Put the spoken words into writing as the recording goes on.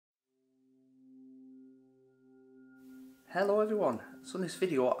Hello everyone, so in this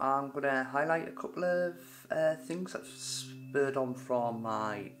video I'm going to highlight a couple of things that spurred on from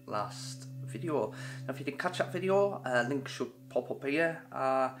my last video. Now if you didn't catch that video, link should pop up here,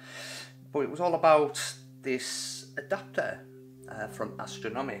 but it was all about this adapter from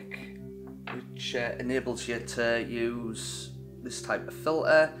Astronomik, which enables you to use this type of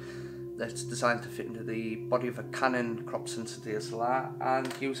filter that's designed to fit into the body of a Canon crop sensor DSLR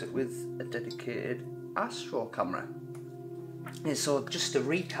and use it with a dedicated Astro camera. Yeah, so just to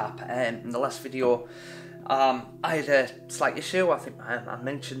recap, in the last video I had a slight issue. I think I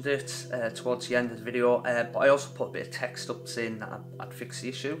mentioned it towards the end of the video, but I also put a bit of text up saying that I'd fixed the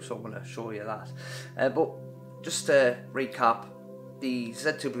issue, so I'm going to show you that. But just to recap, the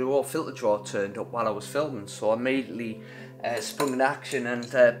ZWO filter drawer turned up while I was filming, so I immediately sprung into action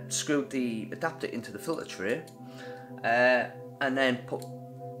and screwed the adapter into the filter tray, and then put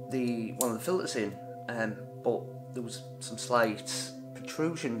one of the filters in, but there was some slight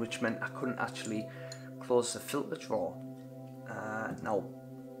protrusion which meant I couldn't actually close the filter drawer. Now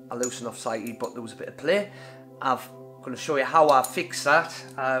I loosened off slightly, but there was a bit of play. I'm going to show you how I fixed that.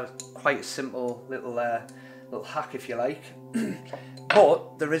 Quite a simple little hack if you like.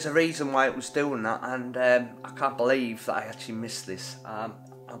 But there is a reason why it was doing that, and I can't believe that I actually missed this. I'm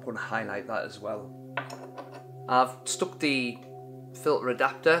going to highlight that as well. I've stuck the filter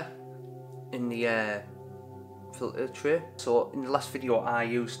adapter in the filter tray. So in the last video I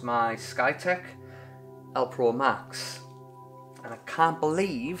used my Skytech L Pro Max, and I can't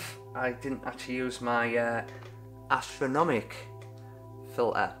believe I didn't actually use my Astronomik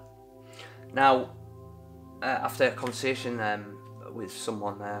filter. Now after a conversation with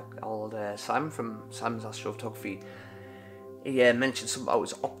someone called Simon from Simon's Astrophotography, he mentioned something about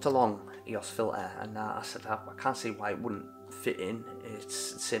his Optolong EOS filter, and I said I can't see why it wouldn't fit in,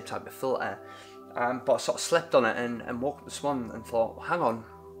 it's the same type of filter. But I sort of slept on it and woke up this morning and thought, hang on,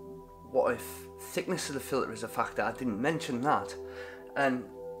 what if thickness of the filter is a factor? I didn't mention that, and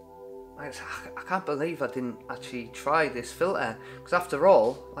I can't believe I didn't actually try this filter, because after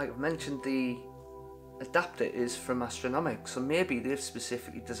all, like I've mentioned, the adapter is from Astronomik, so maybe they've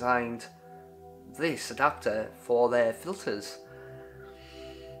specifically designed this adapter for their filters.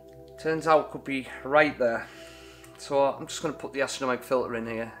 Turns out I could be right there. So I'm just going to put the Astronomik filter in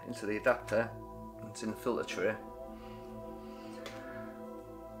here into the adapter. It's in the filter tray,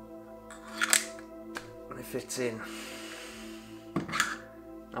 and it fits in.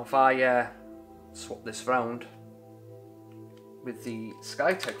 Now if I swap this round with the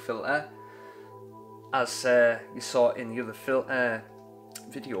Skytech filter, as you saw in the other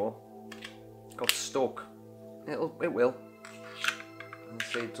video, it got stuck. It will. And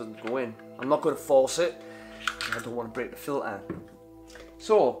see, it doesn't go in. I'm not going to force it, I don't want to break the filter.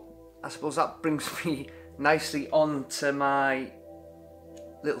 So I suppose that brings me nicely on to my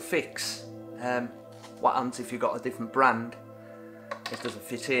little fix. What happens if you've got a different brand? It doesn't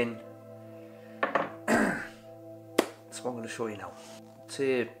fit in. That's what I'm going to show you now.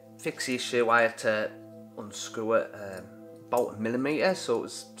 To fix the issue, I had to unscrew it about 1 millimetre, so it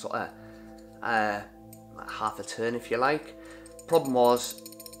was sort of like half a turn if you like. Problem was,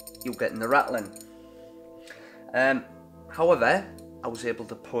 you were getting the rattling. However, I was able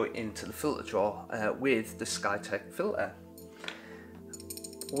to put it into the filter drawer with the Skytech filter.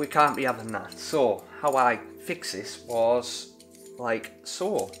 We can't be having that. So how I fix this was like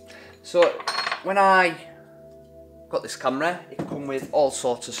so. So when I got this camera, it come with all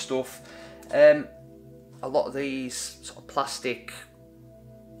sorts of stuff. A lot of these sort of plastic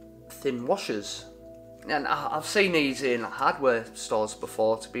thin washers, and I've seen these in hardware stores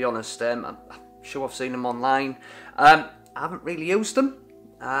before, to be honest. I'm sure I've seen them online. I haven't really used them,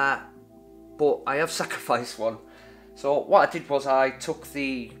 but I have sacrificed one. So what I did was I took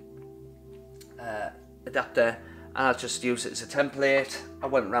the adapter and I just used it as a template. I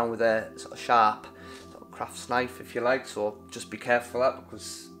went around with a sort of sharp sort of crafts knife if you like, so just be careful of that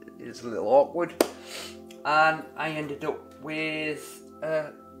because it is a little awkward. And I ended up with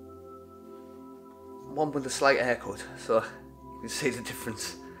one with a slight haircut, so you can see the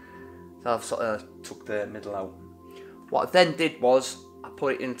difference. So I've sort of took the middle out. What I then did was I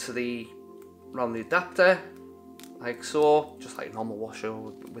put it into around the adapter, like so, just like a normal washer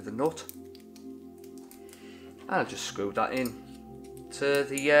with a nut, and I just screwed that in to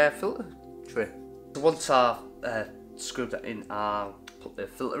the filter tray. So once I've screwed that in, I'll put the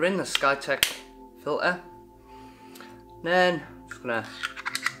filter in, the Skytech filter. Then I'm just gonna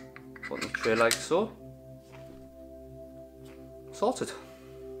put it in the tray like so. Sorted.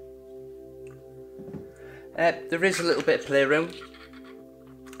 There is a little bit of playroom,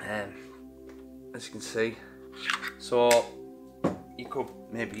 as you can see. So you could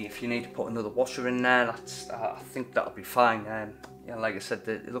maybe, if you need to put another washer in there, I think that'll be fine. Yeah, like I said,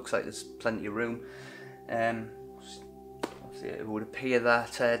 it looks like there's plenty of room. It would appear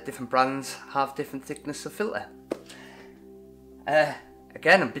that different brands have different thickness of filter.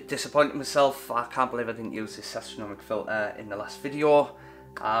 Again, I'm a bit disappointed myself. I can't believe I didn't use this Astronomik filter in the last video.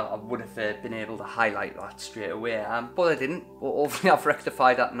 I would have been able to highlight that straight away, but I didn't. But hopefully I've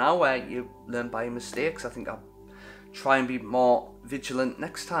rectified that now, where you learn by your mistakes. I think I'll try and be more vigilant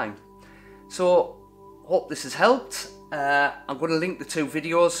next time. So, hope this has helped. I'm going to link the two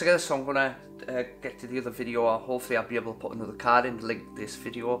videos together, so I'm going to get to the other video. Hopefully I'll be able to put another card in to link this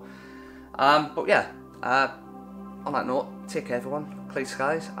video. But yeah, on that note, take care everyone, clear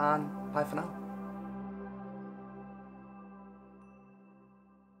skies, and bye for now.